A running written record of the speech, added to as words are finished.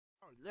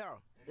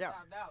Yeah.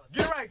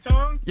 Get right,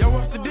 Tom. Yo,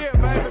 what's the deal,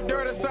 baby?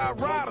 Dirty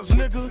South Riders,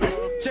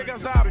 nigga. Check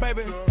us out,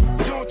 baby.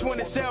 June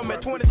 27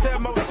 at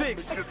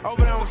 2706.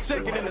 Over there on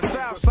 2nd in the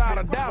south side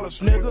of Dallas,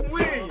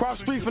 nigga. Cross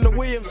street from the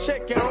Williams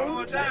check on.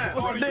 What's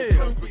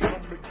the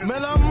deal?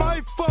 Man, I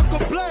might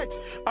fuck a black.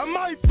 I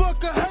might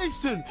fuck a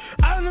Haitian.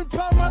 I done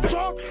pop my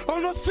trunk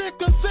on a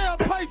sickle cell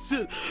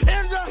patient.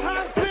 In the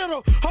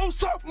hospital,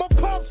 host up my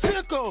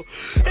popsicle.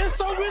 It's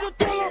so with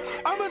a thriller,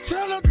 I'ma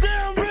tell a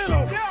damn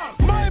riddle.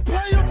 Might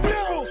play a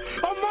fiddle,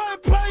 I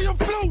might play a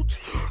flute.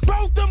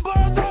 Broke them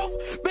bars off,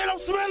 man, I'm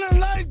smelling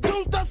like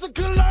juice. That's a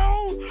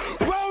cologne,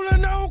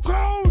 rolling on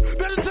chrome.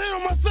 Better see it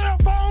on my cell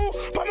phone,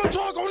 put my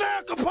truck on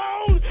Al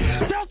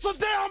Capone. That's a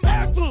damn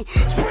actor,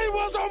 spray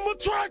was on my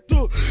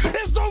tractor.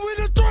 It's so with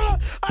a thriller,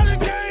 I done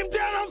came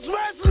down, I'm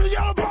smashing the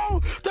yellow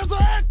bone. That's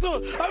an actor,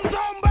 I'm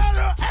talking about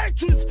an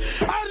actress.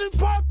 I done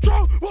pop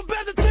trunk with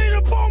better tea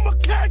to bomb my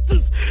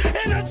cactus.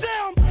 In a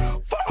damn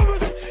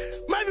forest,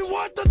 maybe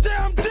what the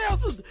damn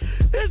desert.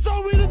 It's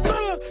so with a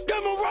thriller,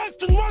 got my rocks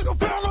and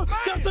Rockefeller.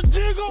 Got the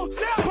jiggle,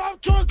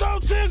 pop truck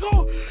on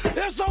jiggle.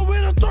 It's so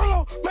with a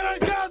thriller, man, I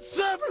got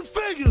 7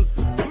 figures.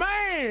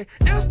 Man,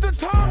 it's the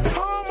Tom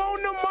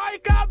on the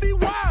mic, I be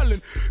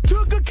wildin'.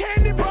 Took a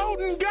candy boat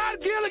and got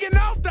Gilligan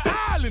off the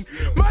island.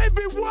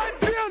 Maybe one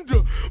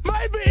tender,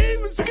 maybe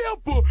even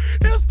skipper.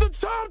 It's the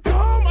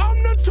Tom, I'm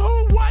the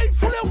 2-way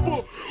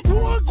flipper.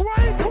 Wood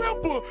grain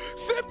gripper,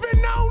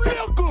 sippin' on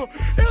liquor.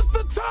 It's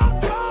the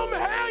Tom,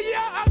 hell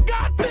yeah, I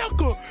got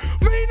thicker.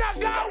 Mean I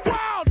got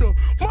wilder,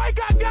 Mike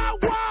I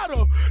got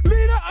wilder.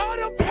 Leader of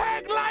the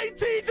pack like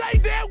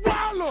TJ Dead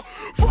Wilder.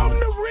 From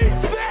the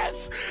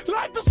recess,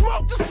 like the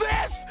smoke the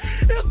cess.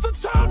 It's the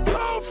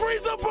Tom,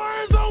 freezer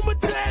burns on my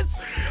chest.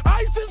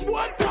 Ice is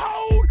what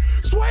cold,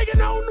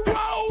 swinging on the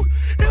road.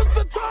 It's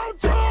the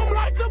Tom,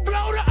 like the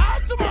blow the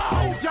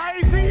optimal.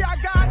 Jay-Z, I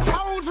got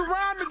hoes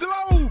around the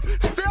globe.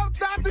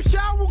 Stepped out the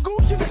shower,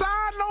 Gucci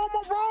sign on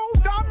my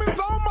robe. Diamonds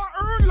on my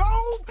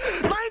earlobe.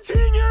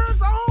 19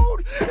 years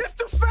old. It's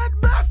the fat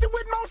bastard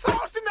with no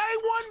sauce and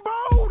A1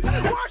 bold.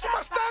 Watch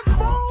my stats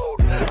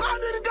fold. I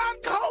done got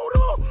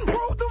colder.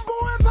 Wrote them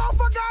boys off,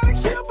 I got a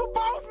kibble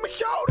off my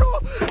shoulder.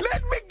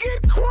 Let me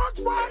get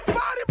crunk, wide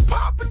body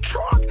popping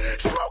trunk.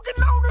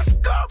 Smoking on a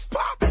skunk,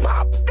 pop,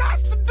 got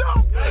the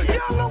dump.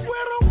 Yellow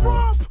with a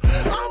rump.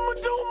 I'ma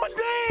do my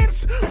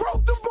dance.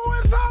 Wrote the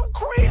boys off,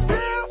 crease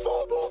down,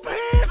 FUBU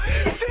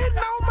pants. Sitting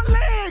on my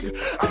leg.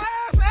 I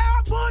asked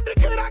Al Bundy,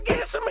 could I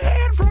get some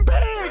head from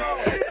Big?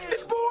 It's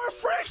this boy,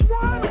 fresh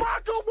one,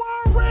 rocker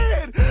one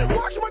red.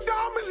 Watch my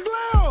diamonds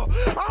glare.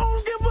 I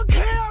don't give a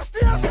care,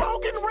 still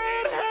smoking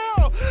red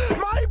hell.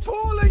 Might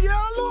pull a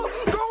yellow,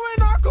 go in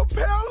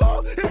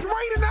acapella. It's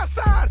raining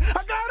outside.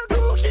 I got a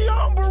Gucci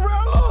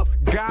umbrella.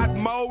 Got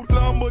more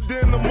lumber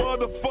than the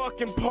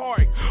motherfucking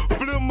park.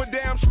 Flip my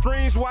damn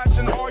screens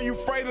watching Are You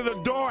Afraid of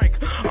the Dark?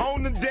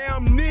 On the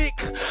damn Nick,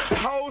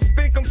 hoes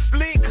think I'm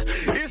slick.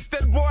 It's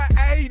that boy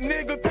A,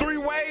 nigga, 3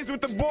 ways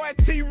with the boy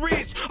T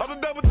Rich. Or the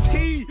double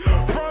T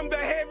from the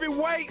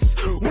heavyweights.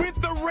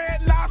 With the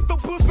red lobster,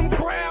 put some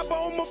crab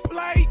on my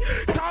plate.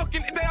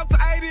 Talking Delta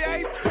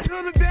 88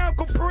 to the damn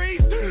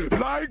Caprice.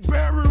 Like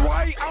Barry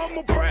White,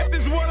 I'ma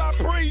practice what I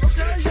preach.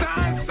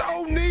 Shine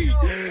so neat,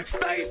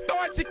 stay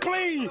starchy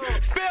clean.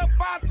 Step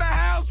out the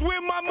house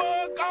with my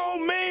mug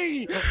on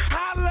me.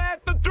 Holla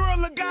at the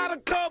thriller, got a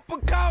cup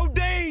of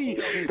codeine.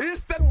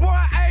 It's that boy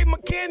A,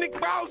 mechanic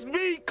boss,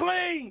 be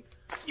clean.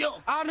 Yo,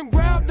 I done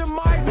grabbed the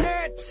mic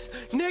nets,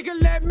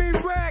 nigga, let me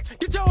rack.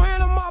 Get your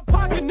hand in my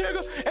pocket,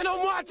 nigga, and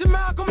I'm watching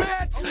Malcolm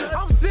X.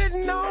 I'm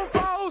sitting on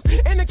foes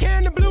in the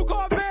candy blue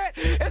Corvette.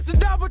 It's the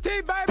double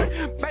T,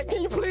 baby.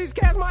 Can you please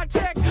cash my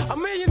check? $1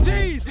 million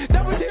G's.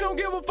 Double T don't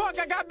give a fuck,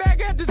 I got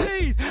back at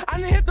disease. I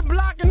done hit the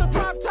block in the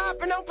drop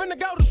top, and I'm finna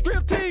go to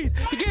strip tease.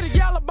 You get a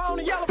yellow bone,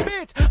 a yellow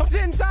bitch. I'm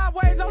sitting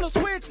sideways on the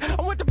switch.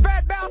 I'm with the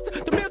fat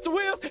bastard, the Mr.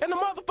 Wills, and the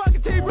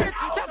motherfucking T Rich.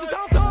 That's a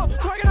Tom,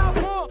 swinging out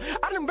small.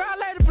 I done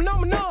violated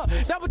phenomenon.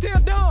 Double T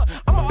done.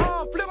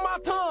 I'ma flip my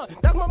tongue.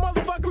 That's my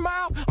motherfucking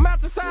mouth. I'm out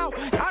the south.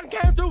 I done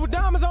came through with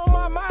diamonds on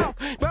my mouth.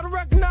 Better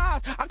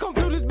recognize, I come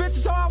through this bitch to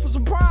show off a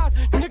surprise.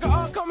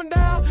 Nigga, coming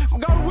down.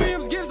 Go to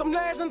Williams, get some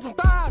legs and some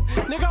thighs.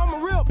 Nigga, I'm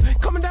a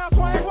rip. Coming down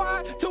swing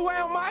wide. 2-way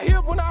on my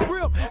hip when I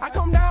rip. I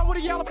come down with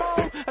a yellow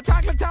bone, a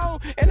chocolate tone,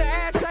 and the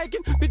ass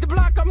shaking. Beat the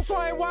block, I'm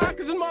swing wide,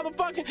 cause this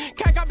motherfucking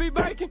cake I be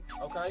baking.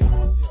 Okay.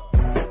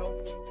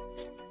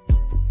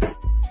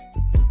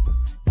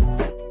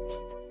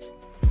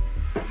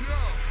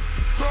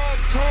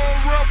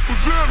 Tom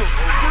representative,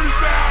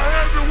 freestyle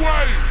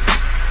heavyweight.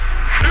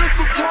 It's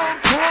the Tom,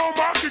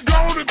 I can go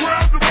and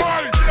grab the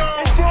mic.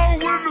 I'm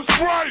flowing the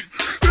Sprite.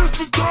 It's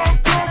the Tom,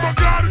 I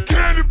got a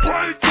candy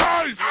plane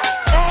tight.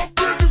 Up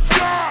in the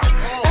sky,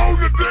 on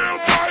the damn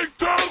mic.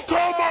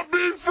 Tom, I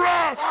be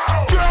fly.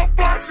 Down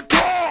by the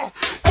car,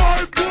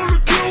 might pull a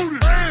cutie.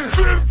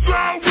 Sitting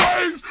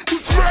sideways,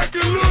 with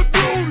smacking little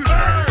duty.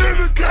 In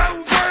the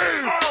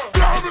caravan,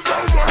 diamonds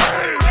on my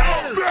head.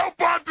 Down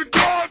by the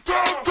car,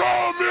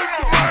 Tom is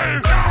the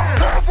man.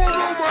 Half on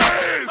my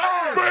head,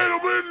 man,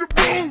 I'm in the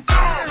booth.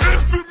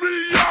 It's to me,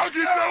 y'all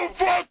get no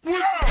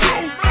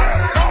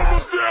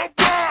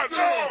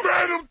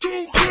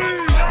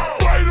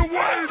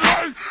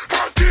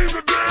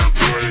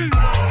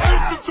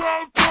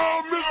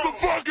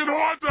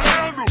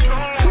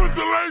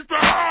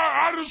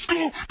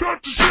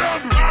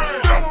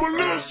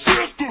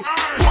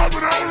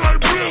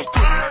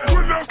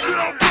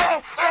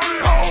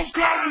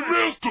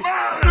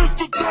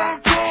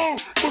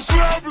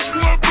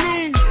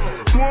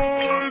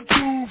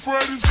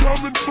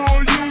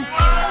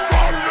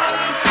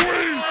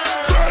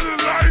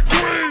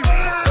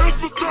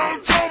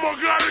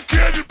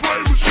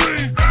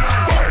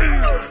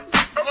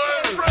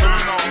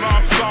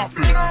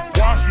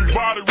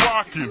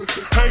rocking.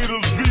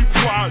 Haters be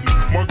plotting.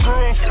 My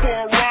girl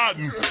start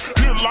riding.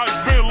 Hit like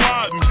Bin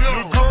Laden.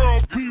 The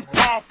girl be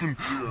popping.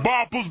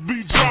 Boppers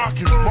be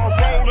jocking. My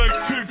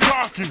Rolex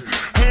tick-tocking.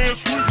 Hands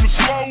sweeping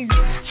slow.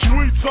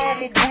 Sweets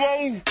I'ma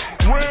blow.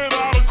 Ran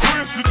out of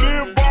Chris and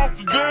then bought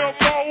the damn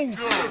mo.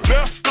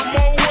 That's the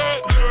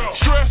Moet.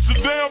 Stretch the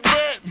damn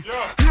vet.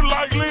 Hit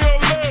like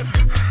Leolette.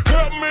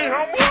 Help me,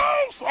 I'm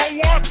lost. I'm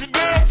watching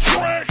damn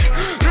track.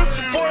 It's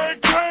a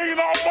Frank Kane.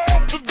 I'm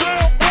off the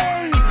damn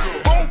plane.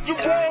 Both the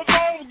boys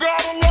over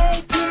got a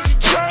long piece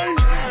of chain.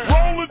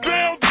 Roll a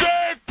damn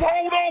jag.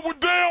 Pulled over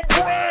damn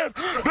Brad.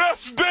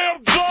 That's the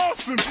damn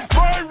Johnson.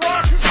 Ray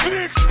Rocky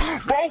 6.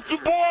 Both the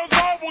boys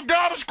over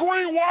got a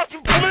screen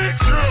watching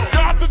flicks.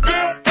 Got the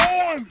damn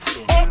porn.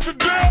 Up the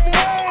damn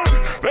lawn.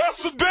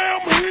 That's a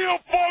damn hill.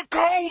 Fuck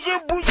hoes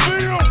in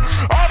Brazil.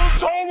 I done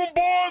told them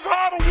boys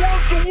how to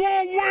work the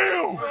war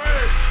wheel.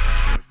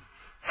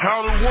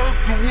 How to work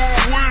the war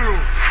wheel.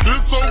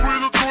 This so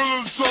real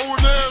thriller, so an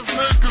ass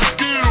nigga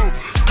skill.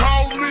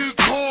 Call me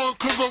corn,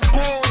 cause I'm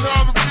growing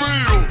out of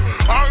field.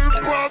 I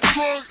in my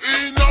trunk,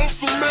 eating on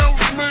some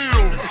Mel's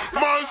meal.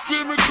 Might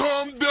see me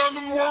come down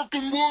and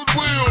working wood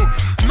wheel.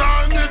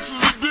 9 inches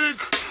of dick,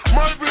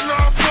 maybe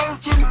not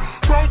certain.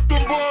 Broke the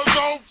buzz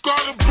off,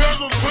 got a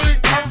better team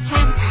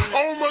curtain.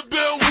 On my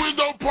damn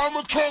window, put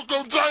my trunk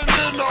on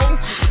J-Leno.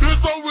 It's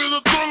so real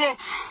thriller,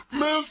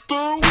 Mr.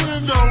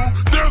 Window.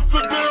 That's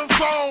the damn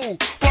song.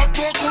 My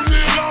truck on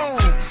the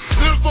alone.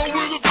 It's so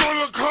real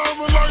thriller,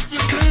 coming like the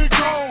King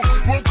Kong.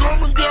 When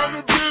coming down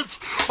the bitch,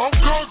 I'm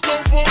cocked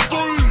up for 3.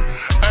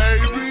 A,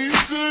 B,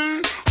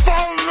 C,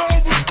 falling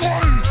over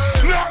screen.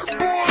 That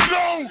boy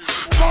know,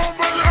 talking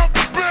about the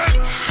alphabet.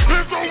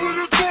 It's so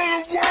real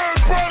thriller, wide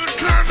body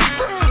candy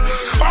fan.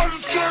 I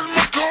just checked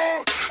my car,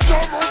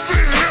 told my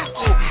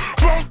vehicle.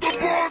 Broke the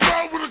boys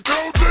over the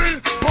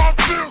codeine,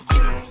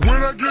 popsicle. When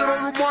I get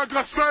on the mic,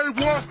 I say,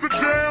 what's the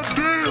damn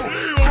deal?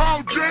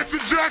 Call Jesse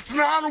Jackson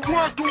how to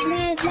work the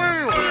wood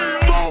wheel.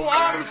 Throw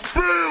out a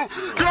spill,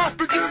 got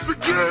to get the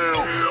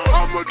gill.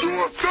 I'ma do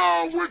a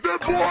song with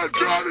that boy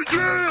Johnny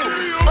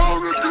Gill.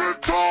 On the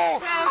guitar,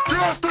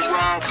 got to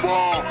ride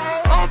far.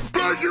 I'm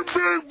thinking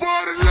big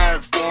body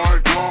legs for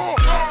a car.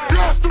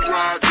 Got to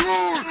ride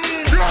good,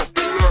 got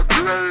to look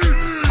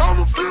clean.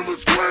 I'ma film a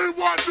screen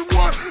watching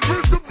what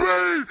Mr. B.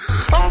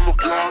 I'ma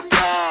calm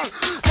down,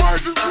 might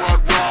just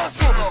want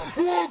Russell.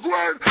 War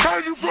great,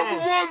 hanging from a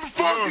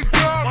motherfucking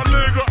top. My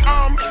nigga,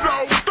 I'm so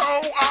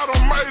throw, I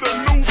done made a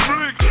new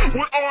flick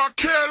with R.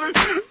 Kelly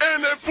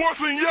and that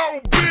forcing yo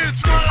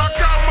bitch. I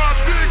got my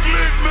dick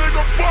licked,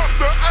 nigga, fuck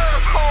the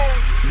asshole.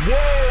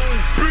 Whoa,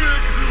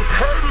 big,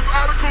 haters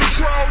out of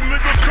control,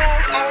 nigga,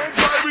 come on,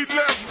 baby,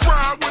 let's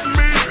ride with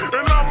me.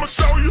 And I'ma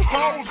show you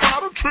hoes how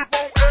to trip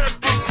on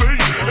ecstasy.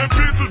 And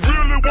bitches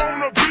really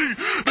wanna be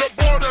that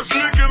boy that's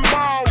licking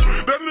ball.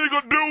 That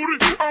nigga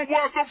duty, I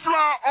was a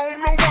fly on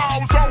the wall,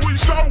 so we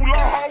show the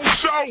whole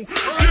show.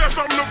 Yes,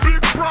 I'm the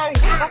big pro,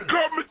 I'm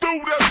coming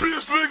through that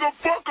bitch, nigga,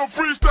 fuck a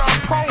freestyle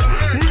pro.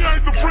 We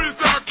ain't the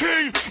freestyle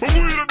king, but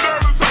we the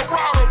dirty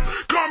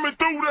Cyberpunk. Coming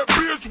through that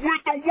bitch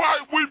with the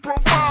white, we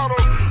provide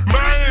her.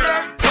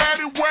 Man,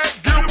 patty whack,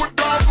 get with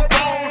dog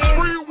bones.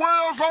 3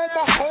 wheels on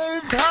my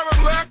home,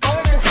 Cadillac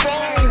on my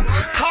phone.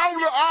 Call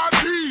the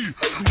ID,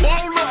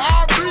 roll the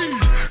IB,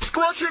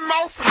 scratching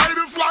off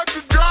haters like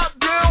a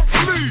goddamn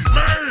flea.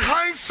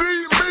 Can't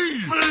see me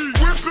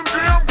with some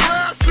damn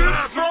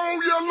glasses,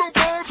 on yellow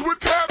bones with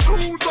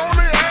tattoos on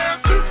their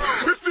asses.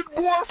 It's this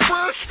boy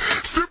fresh,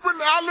 sipping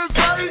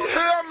Alizé.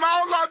 Hell no,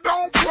 I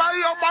don't play,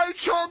 I might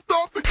chunk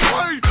up the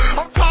clay.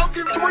 I'm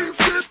talking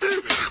 350,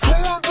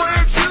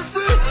 cornbread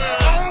jiffy.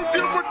 I don't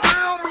give a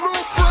damn,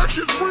 little fresh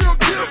is real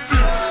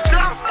gifted.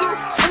 Got to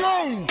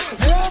flow,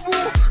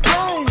 wobble,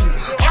 go.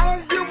 I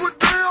don't give a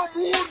damn,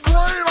 wood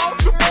grain off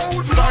the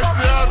mold. Like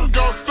the Adam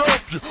gon'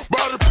 stuff you,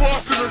 body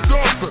parts in a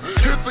duster.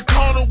 Hit the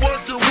corner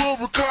working wood,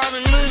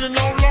 reclining, leaning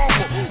no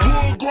longer.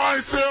 Wood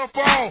grain cell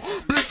phone,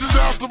 bitches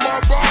after my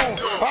bone.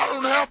 I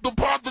don't have to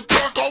pop the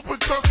truck open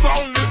cause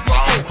on its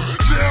own.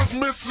 Shells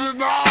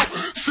missing all,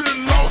 shit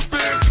low,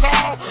 stand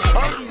tall.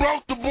 I done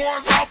broke the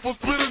boys off for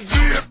spit a G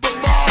at the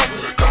mall.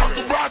 Talk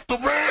about the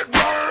red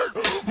bird,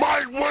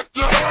 Mike, what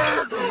you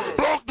heard?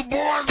 Broke the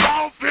boys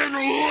off in the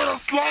hood of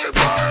slave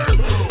bird.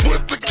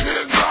 With the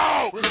kids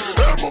out,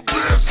 and my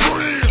bitch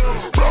free.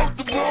 Broke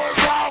the boys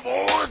off,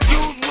 orange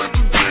juice with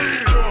the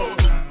tea.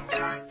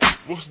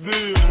 What's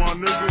this, my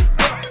nigga?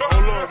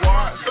 Hold up,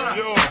 watch,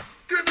 yo.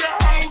 Get the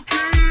whole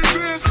keys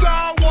in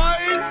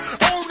sideways,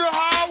 on the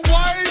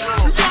highway.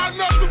 You got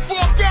nothing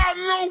fuck out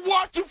in the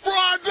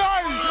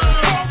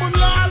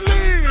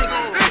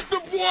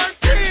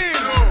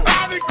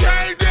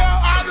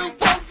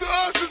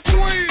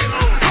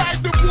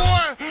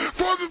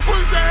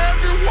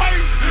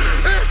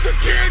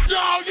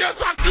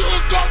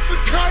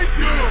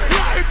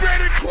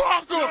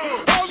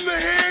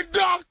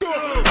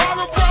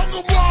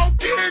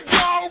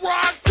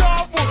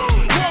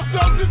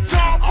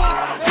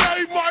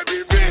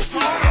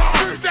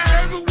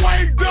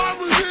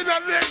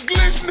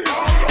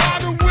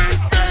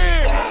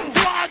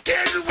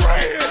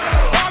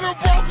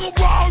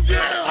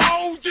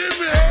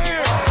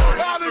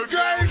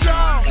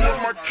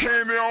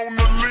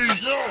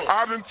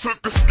done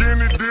took a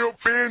skinny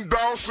dip in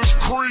Dawson's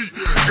Creek.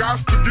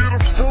 Gots to get a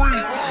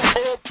free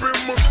up in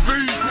my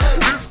seat.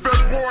 It's that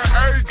boy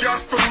A,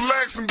 gots to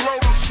relax and blow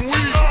the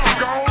sweet.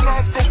 Gone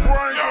off the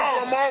brain,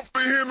 cause I'm off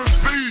the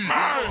Hennessy.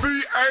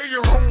 CA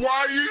in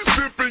Hawaii,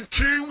 sipping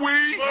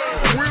kiwi.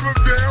 With a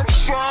damn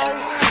straw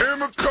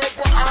and a cup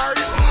of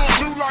ice.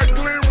 Shoot like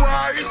Glen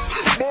Rice,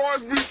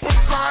 boys be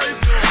precise.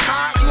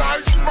 Hot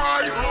like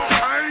spice,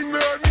 ain't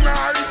nothing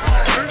nice.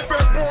 It's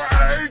that boy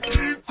A,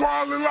 keep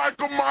crawling like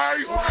a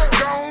mice.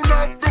 Gone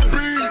off the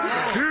beat,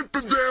 hit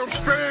the damn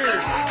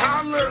stand.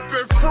 I let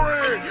that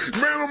friend,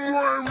 man, I'm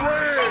wearing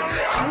red.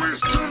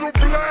 Switch to the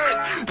black,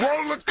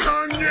 roll a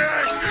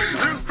cognac.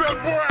 It's that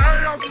boy A,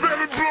 I'm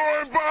steady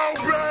blowing ball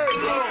back.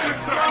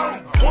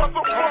 What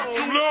the fuck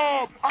you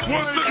love?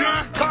 What's the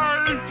good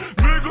pain?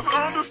 Niggas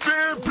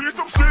understand, bitch,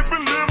 I'm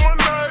sipping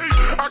lemonade.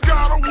 I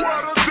got a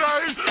water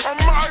day, I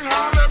might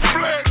holler at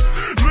flex.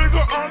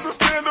 Nigga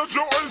understand the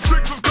Jordan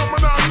 6 is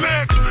coming out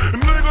next.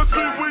 Nigga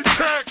see we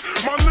tech,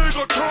 my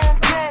nigga come,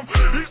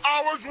 he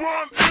always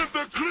run in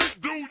the clique.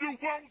 Do you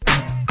want?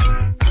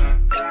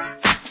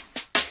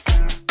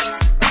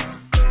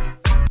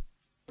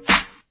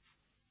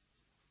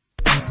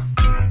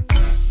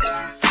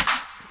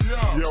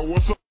 Yo,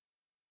 what's up?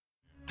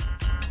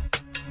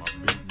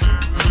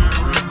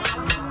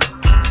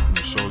 Let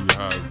me show you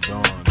how it's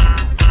done.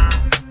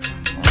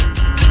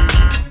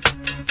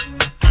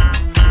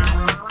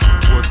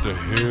 What the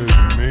hell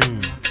you mean?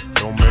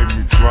 Don't make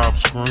me drop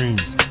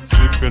screens.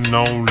 Sipping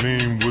on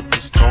lean with the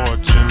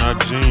starch in our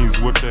jeans.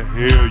 What the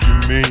hell you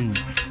mean?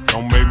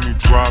 Don't make me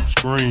drop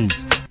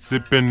screens.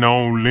 Sipping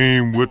on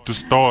lean with the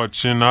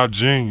starch in our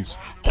jeans.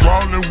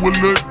 Crawling with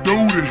Lil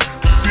Duty,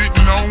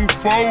 sitting on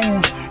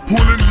foes,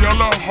 pulling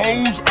yellow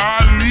hoes, I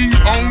lead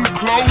on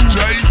clothes,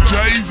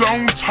 J's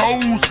on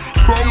toes,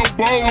 throw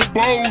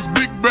bows,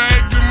 big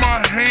bags in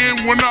my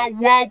hand when I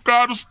walk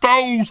out of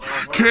stores,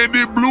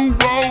 candy blue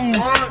rolls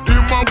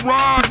in my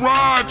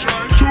ride,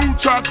 2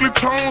 chocolate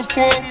tones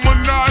for a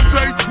menage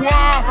a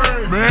trois,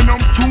 man I'm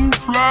too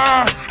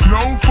fly,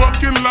 no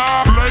fucking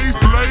lie,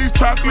 blaze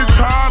chocolate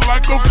tie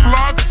like a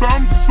flock,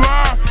 some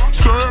sly,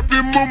 syrup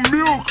in my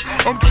milk,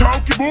 I'm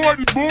talking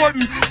boarding,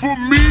 for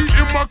me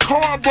in my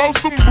car I bought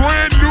some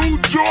brand new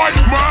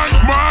joints,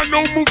 mine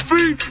on my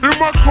feet, in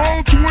my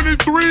car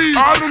 23s,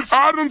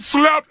 I done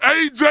slapped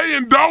AJ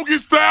and doggy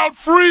styled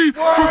free,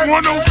 from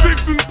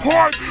 106 in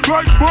Park,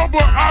 like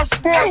Bubba I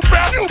spark,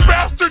 you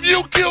bastard,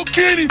 you killed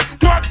Kenny,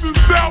 watching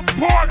South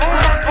Park,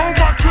 on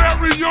my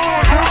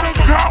carry-on, on the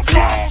cop,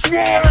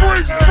 swarm,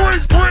 freaks,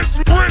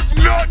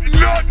 nut,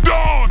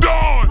 dawn.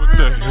 What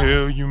the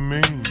hell you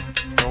mean?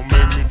 Don't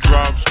make me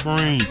drop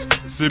screens.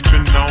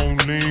 Sipping on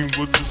lean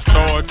with the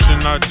starch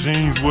in our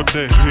jeans. What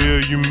the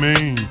hell you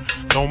mean?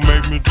 Don't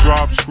make me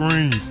drop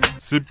screens.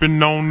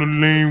 Sipping on the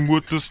lean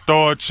with the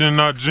starch in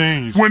our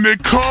jeans. When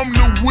it come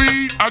to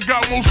weed, I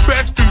got more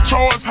sex than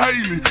Charles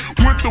Haley.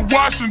 Went to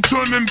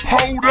Washington and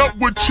pulled up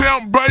with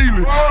Champ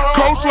Bailey.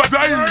 Coach like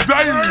daily,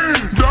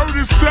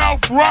 dirty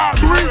South Rock.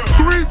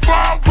 350,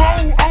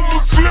 I'ma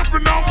slip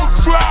and I'ma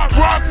slide.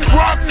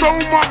 Rocks on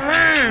my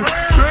hand,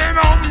 then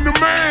I'm the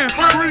man.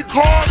 3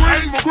 cars,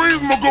 8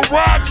 screens, my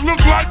garage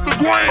look like the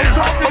Grand.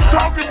 I'm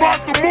talking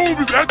about the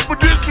movies,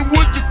 Expedition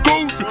with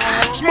Jacuzzi.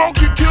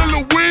 Smoking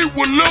killer weed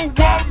with Lil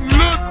Walton,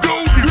 Lil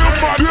Doogie.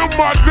 Them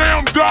my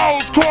damn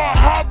dogs, car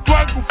hop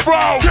like a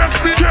frog.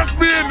 Catch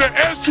me in the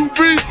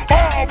SUV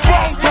or a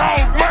boss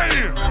house,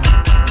 man.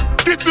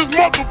 Get this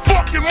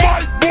motherfucking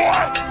mic,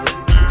 boy.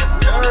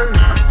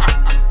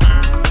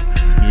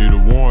 Need a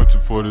warranty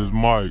for this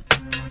mic.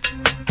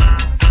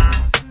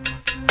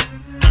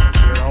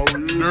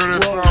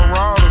 Dirty South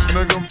Riders,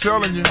 nigga, I'm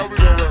telling you. How we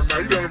gonna rap now?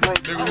 You done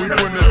broke, nigga. We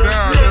putting it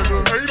down, nigga.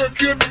 Hey, you done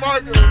killed the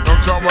mic.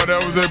 I'm talking about that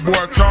was that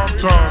boy Tom,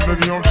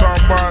 nigga. You know what I'm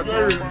talking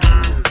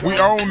about? We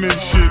own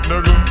this shit,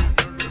 nigga.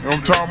 You know what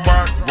I'm talking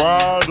about?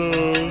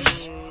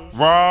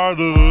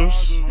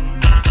 Riders.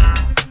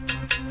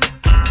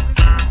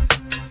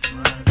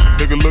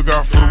 Nigga, look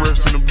out for the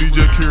rest of them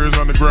DJ Curious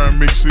Underground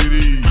mix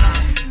CDs.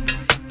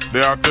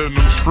 They out there in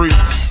them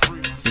streets.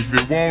 If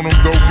you want them,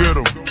 go get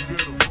them.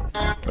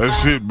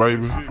 That's it,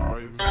 baby.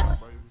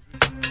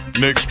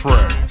 Next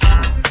track.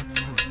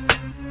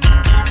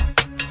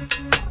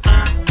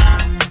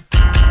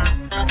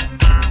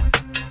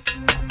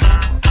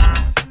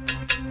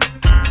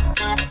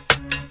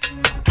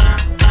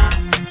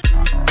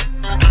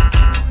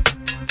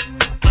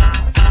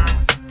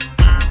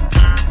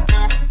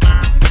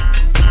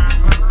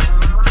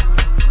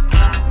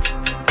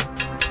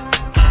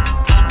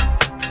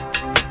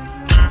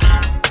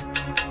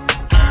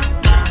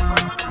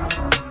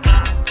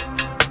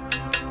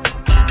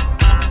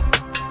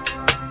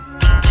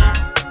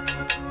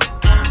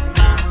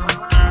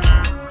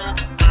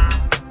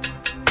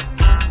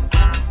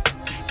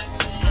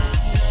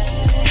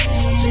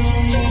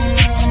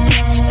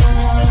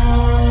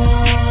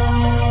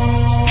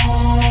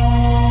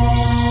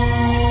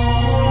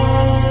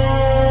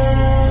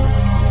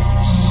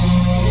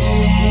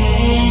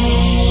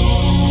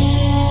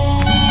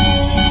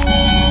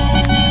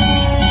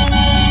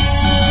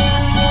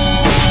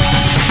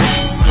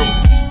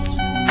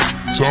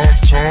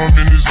 Tom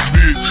in this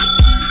bitch.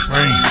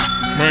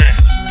 Man.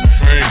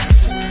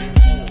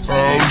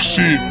 Oh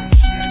shit.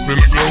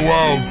 Finna go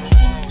out.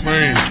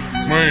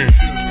 Man.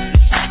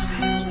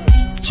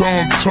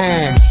 Tom,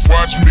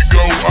 watch me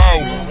go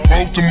off.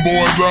 Broke them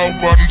boys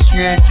off, I done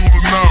swung through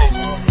the north.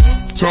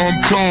 Tom,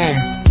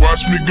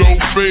 watch me go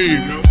fed.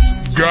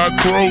 Got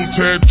crow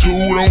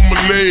tattooed on my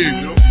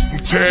leg. I'm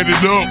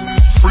tatted up,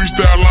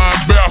 freestyle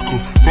linebacker.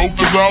 Broke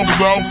this off,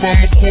 I'm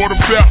a quarter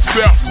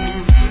south.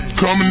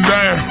 Coming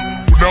down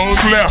with no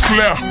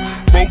slap.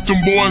 Broke them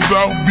boys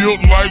out,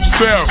 built life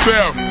south.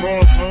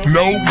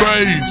 No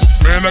beige,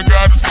 man, I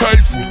got a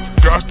taper.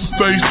 Got to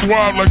stay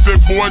suave like that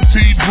boy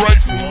T.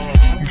 Draper.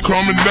 I'm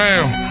coming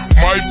down,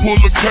 might pull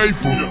a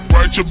caper.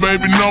 Write your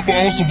baby number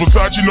on some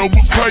Versace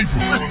notebook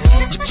paper.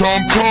 It's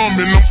Tom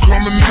and I'm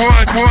coming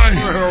rain.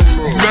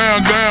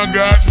 Down,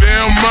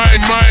 goddamn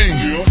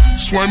man.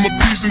 Swing my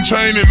piece and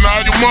chain and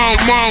knock your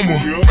mama.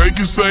 Make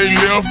it say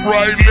left,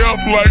 right,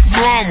 like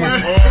drama.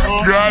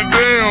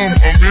 Goddamn,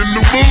 I'm in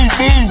the boo.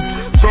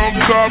 Tom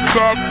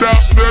copped out,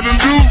 smelling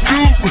doop.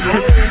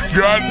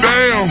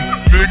 Goddamn,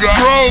 nigga,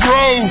 bro.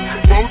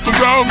 Both the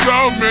off,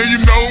 man, you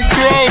know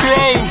grow.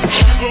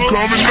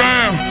 Coming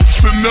down,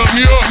 sitting up,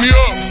 me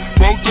up.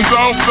 Both the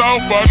off,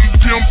 I just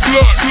pimp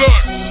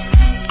sluts.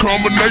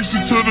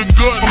 Combination to the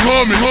gut,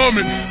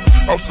 humming.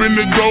 I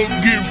finna go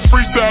get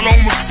freestyle on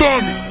my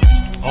stomach.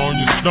 On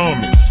your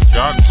stomach,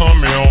 got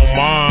tummy on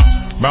mine.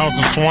 Bounce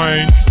and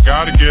swing,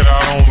 gotta get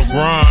out on the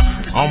grind.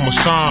 I'ma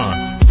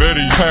shine,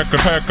 better you pack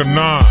a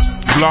 9.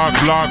 Block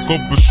up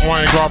and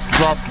swing, drop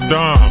the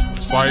dime.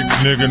 Psych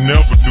nigga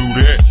never do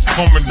that.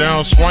 Coming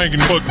down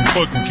swinging,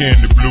 fucking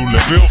candy blue.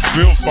 Let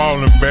Bill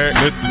falling back,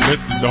 let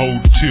the whole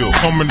chill.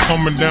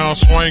 Coming down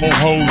swinging,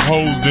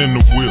 hoes in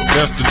the wheel.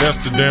 That's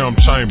the damn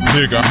chamber.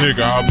 Nigga,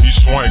 I be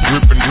swing,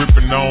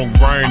 gripping on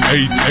grain.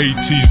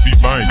 ATs be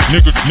bang.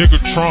 Nigga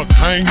trunk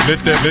hang, let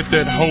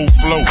that whole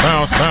flow.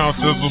 Bounce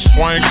as a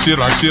swing. Shit,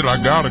 I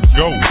gotta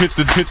go. Hit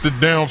the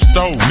damn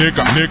stove.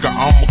 Nigga,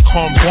 I'ma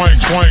come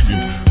swinging.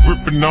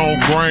 Gripping on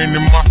grain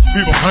in my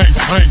feet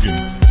hanging.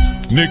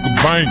 Nigga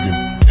banging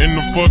in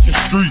the fucking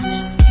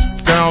streets.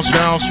 Down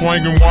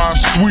swinging wild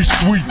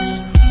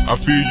sweets. I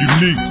feel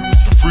unique,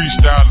 the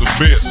freestyle the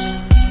best.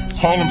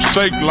 Harlem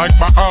shake like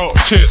my out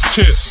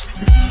chest.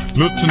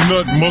 Look to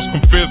nothing, must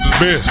confess the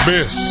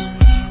best.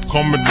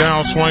 Coming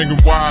down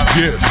swinging wild,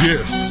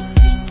 yes.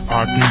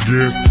 I can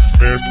guess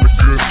that's the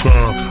good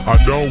sign. I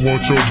don't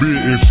want your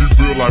bitch if she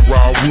feel like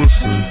Rod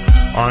Wilson.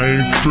 I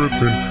ain't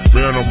trippin',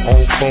 man, I'm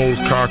on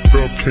foes, cocked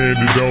up,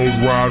 candy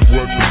doors, ride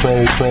what the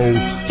pros.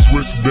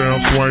 Switch down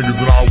swingers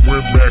and I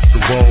went back to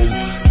Vogue.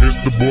 It's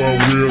the boy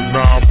Will,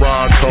 now I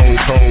ride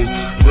toes.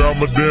 Grab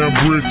my damn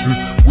britches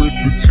with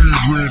the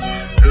T-Rich.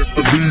 It's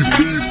the beast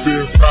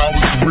since I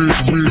was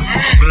rich.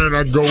 Man,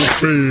 I go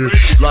fed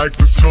like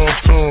the Tom.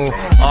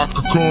 I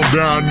could come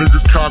down, nigga,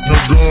 cock my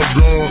gun.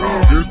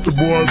 It's the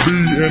boy B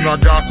and I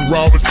got the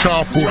Robert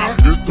Chopper.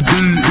 It's the B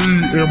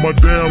and my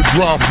damn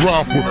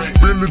dropper.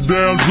 Been the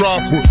damn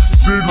dropper,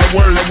 sitting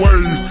away.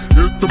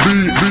 It's the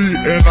B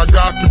and I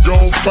got the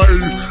gun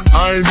fade.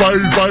 I ain't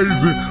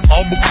lazy,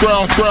 I'm a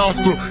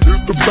crowster.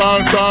 It's the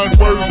sign,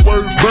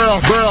 words,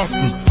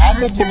 bastard.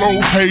 I'ma blow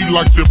hay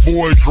like that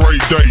boy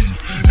Dre Day.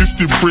 It's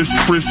the fresh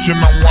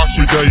and I'm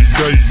watching days.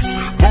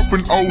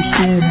 Bumping old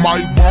school,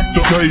 might bump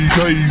the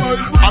days.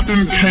 I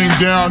done came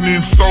down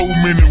in so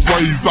many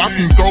ways. I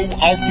can go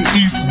off the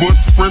east, but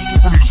fresh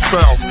from the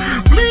south.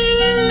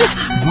 Bling!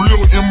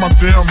 Grill in my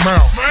damn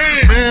mouth.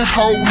 Man,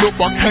 hold up,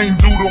 I can't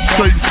do the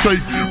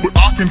shake. But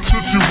I can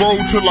touch the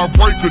road till I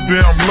break the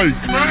damn lake.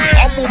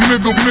 I'm a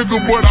nigga,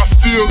 but I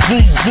still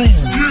move.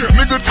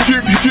 Nigga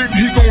kick,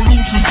 he gon'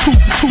 lose his tooth.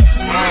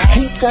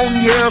 Hoop on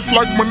your ass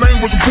like my name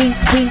was Boot.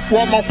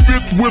 While my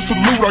fifth whistle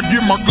salute, I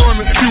get my gun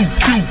and Q.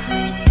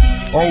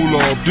 Hold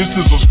up, this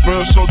is a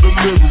special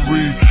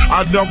delivery.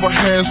 I never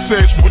had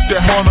sex with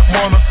that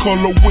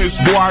color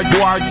whisk. Boy,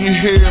 I get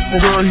head from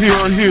her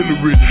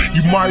Hillary.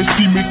 You might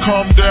see me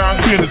come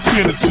down in a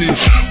Trinity.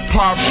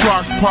 Pop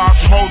trucks, pop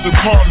hoes and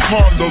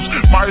condos.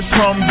 Might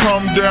some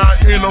come down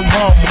in a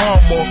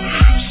Hummer.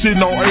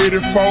 Sitting on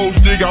 84s,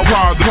 nigga,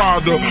 I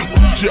Prada.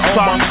 Put you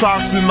on my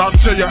socks and I'll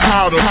tell you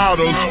how to.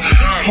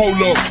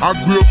 Hold up, I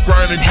grip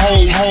grinding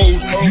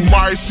hoes. You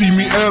might see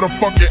me at a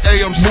fucking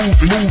AM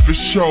movie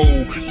show.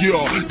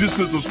 Yeah, this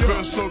is a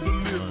special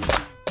delivery.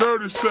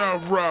 Dirty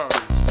South Ride.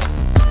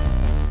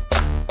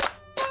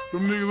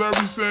 Them niggas I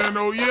be saying,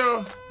 oh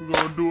yeah, we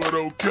gonna do it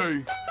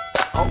okay.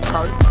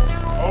 Okay.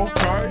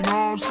 You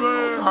know what I'm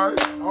saying?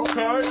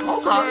 Okay.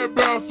 Flat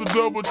bouncer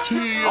double T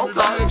in the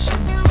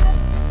nation.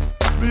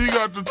 Then you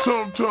got the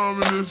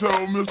tum in this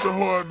hole, Mr.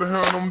 Hard to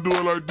Handle. I'm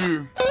doing like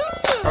this.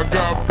 I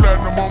got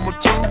platinum on my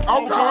tooth.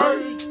 Okay.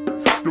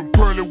 The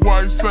pearly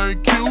whites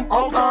ain't cute.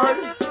 Okay.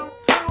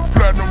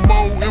 Platinum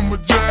mode in my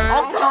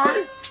jam.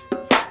 Okay.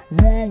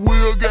 Wood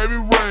wheel gave me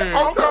rain.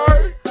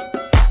 Okay.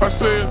 I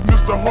said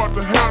Mr. Hard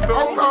to Handle.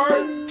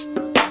 Okay.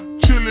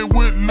 Chillin'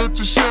 with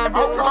Little Shadow.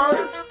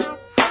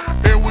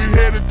 Okay. And we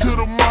headed to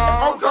the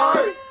mall.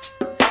 Okay.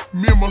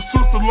 Me and my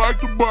sister like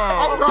to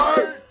buy.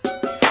 Okay.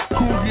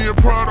 Coogie and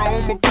Prada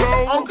on my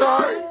clothes.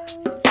 Okay.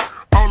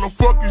 All the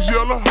fuckers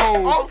yellow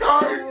hoes.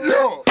 Okay.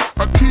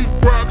 Yeah. I keep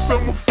rocks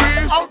on my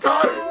fish.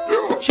 Okay.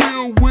 Yeah.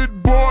 Chill with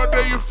boy,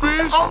 they a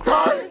fish.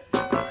 Okay.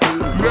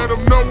 Let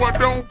them know I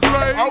don't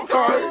play.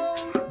 Okay.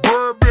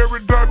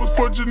 Burberry diapers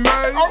for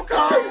Janae.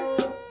 Okay.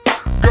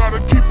 Gotta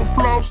keep a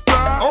flow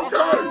style.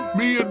 Okay.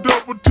 Me and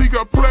Double T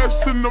got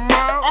plaques in the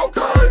mouth.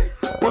 Okay.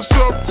 What's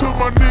up to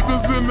my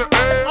niggas in the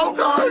air?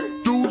 Okay.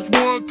 Dudes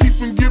one, keep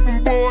them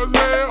giving boys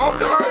hell.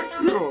 Okay.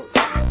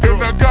 Yeah.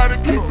 And I gotta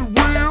keep it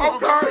real.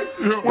 Okay.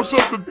 Yeah. What's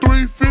up to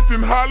 350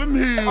 in Highland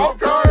Hill?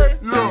 Okay.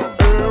 Yeah.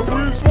 And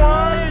we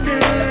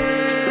swinging.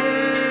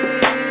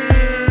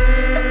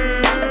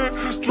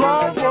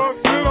 Driver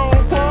sit on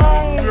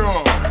throne.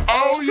 Yeah.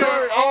 Oh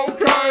yeah,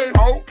 okay.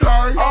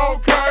 Okay.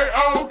 Okay,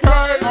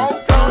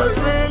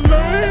 okay.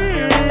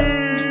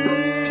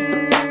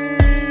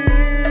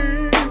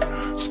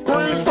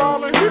 Screens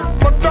falling, hit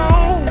my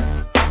dome.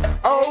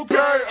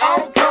 Okay,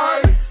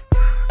 okay.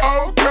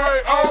 Okay,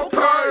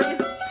 okay.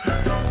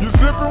 You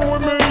sipping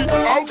with me?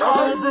 Okay.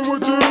 I'm sipping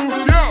with you.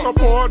 Yeah. I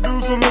pour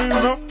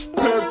Ducelina,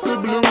 Pepsi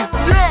Blue.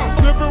 Yeah.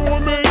 Sipping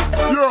with me?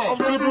 Yeah. I'm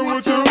sipping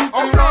with you.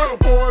 Okay. I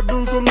pour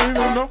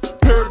Ducelina,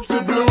 Pepsi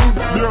Blue.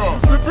 Yeah.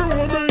 Sipping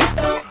with me?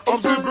 I'm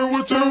sipping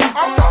with you.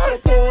 I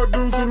pour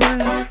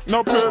Ducelina,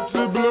 no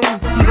Pepsi Blue.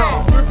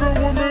 Yeah. Sipping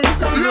with me?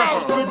 Yeah.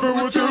 I'm sipping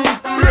with you.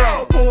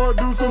 Yeah. I pour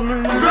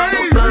Ducelina,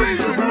 Lazy.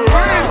 Pepsi Blue.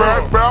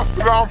 Fat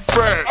bastard, I'm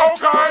fat.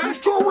 Okay.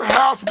 Story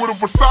house with a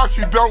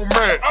Versace don't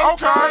match.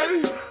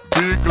 Okay.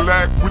 Big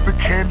black with the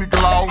candy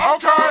gloss.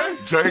 Okay.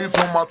 J's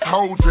on my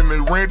toes and they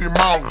Randy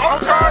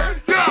Mouse. Okay.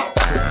 Yeah.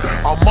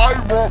 I might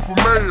run for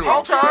mayor.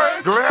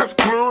 Okay. Glass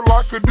clear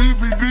like a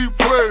DVD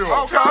player.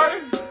 Okay.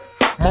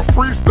 My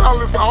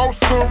freestyle is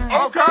awesome.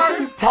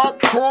 Okay. Pop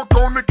trunk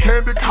on the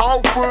candy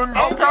coffin.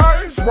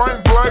 Okay.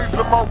 Swing blades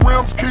and my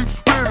rims keep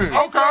spinning.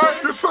 Okay.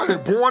 This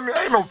ain't boring,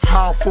 there ain't no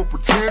time for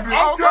pretending.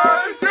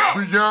 Okay. Yeah.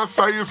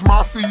 Beyonce is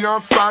my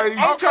fiance.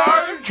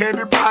 Okay.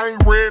 Candy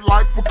paint red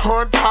like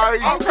pecan pie.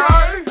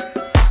 Okay.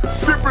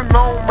 Sipping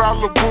on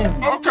Malibu.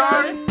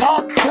 Okay.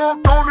 Pop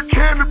trunk on the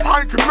candy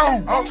paint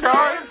canoe.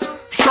 Okay.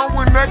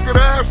 Showing naked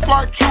ass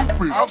like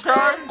Cupid.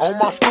 Okay. On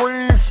my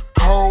screens,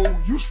 cold,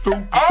 you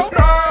stupid.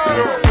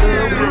 Okay.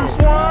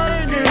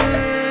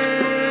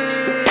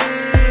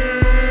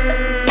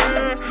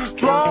 Swinging.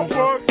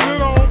 Driver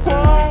sit on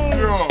throne.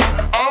 Yeah.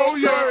 Oh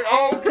yeah,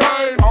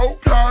 okay,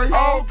 okay,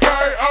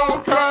 okay,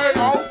 okay,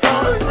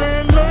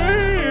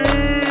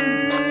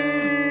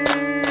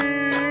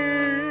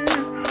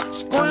 okay.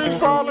 Screens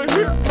falling,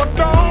 hit my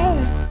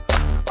dome.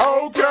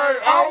 Okay,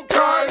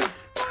 okay,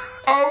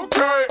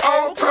 okay,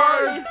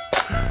 okay.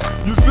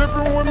 You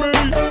sipping with me?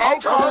 Okay.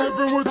 I'm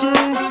sipping with you.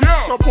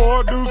 Yeah. I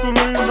pour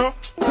Ducelina,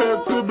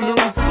 Pepsi Blue.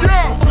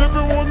 Yeah.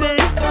 Sipping with me?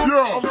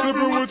 Yeah. I'm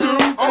sipping with you.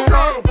 Okay.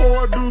 I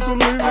pour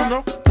Ducelina,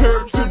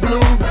 Pepsi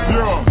Blue.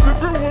 Yeah.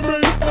 Sipping with me?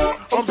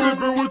 I'm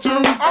sipping with you.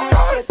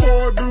 I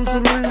pour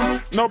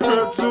Ducelina, no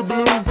Pepsi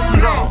Blue.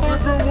 Yeah.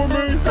 Sipping with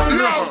me?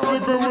 Yeah. I'm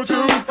sipping with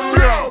you.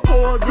 Yeah. I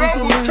pour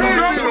Double T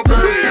Ducelina, in no the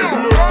Pepsi pill.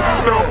 Blue.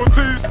 Double T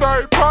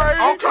stay paid.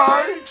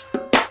 Okay,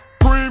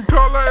 Cream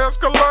color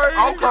Escalade.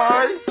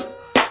 okay,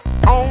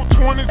 On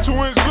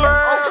 22-inch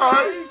glass.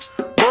 okay,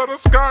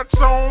 Butterscotch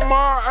on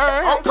my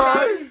ass.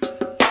 okay,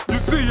 You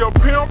see your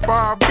pimp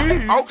I be.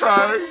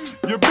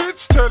 okay, Your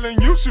bitch telling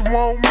you she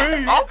want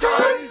me.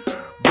 okay,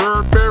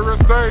 Burberry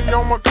stay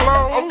on my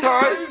clothes.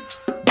 okay,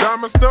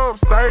 Diamond stuff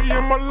stay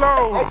in my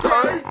low.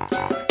 okay,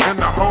 And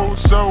the whole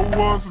show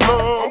was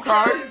love.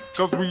 okay,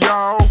 Cause we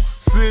all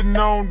sitting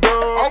on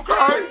dubs.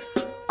 okay,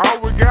 All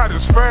we got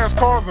is fast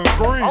cars and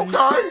screens.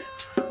 okay,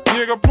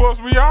 Nigga, plus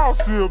we all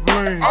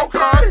siblings.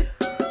 okay,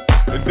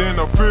 And then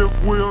a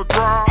fifth wheel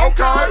drive.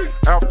 okay,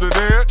 After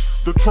that,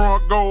 the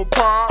trunk go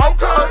pop.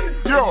 okay,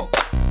 yeah,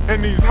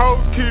 And these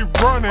hoes keep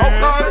running.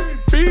 Okay.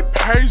 Be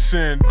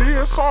patient,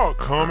 DSR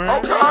coming.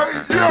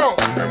 okay, yeah,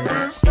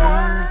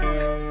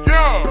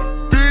 yeah,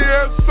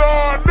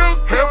 BSR,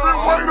 nigga,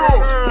 heavyweight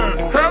up.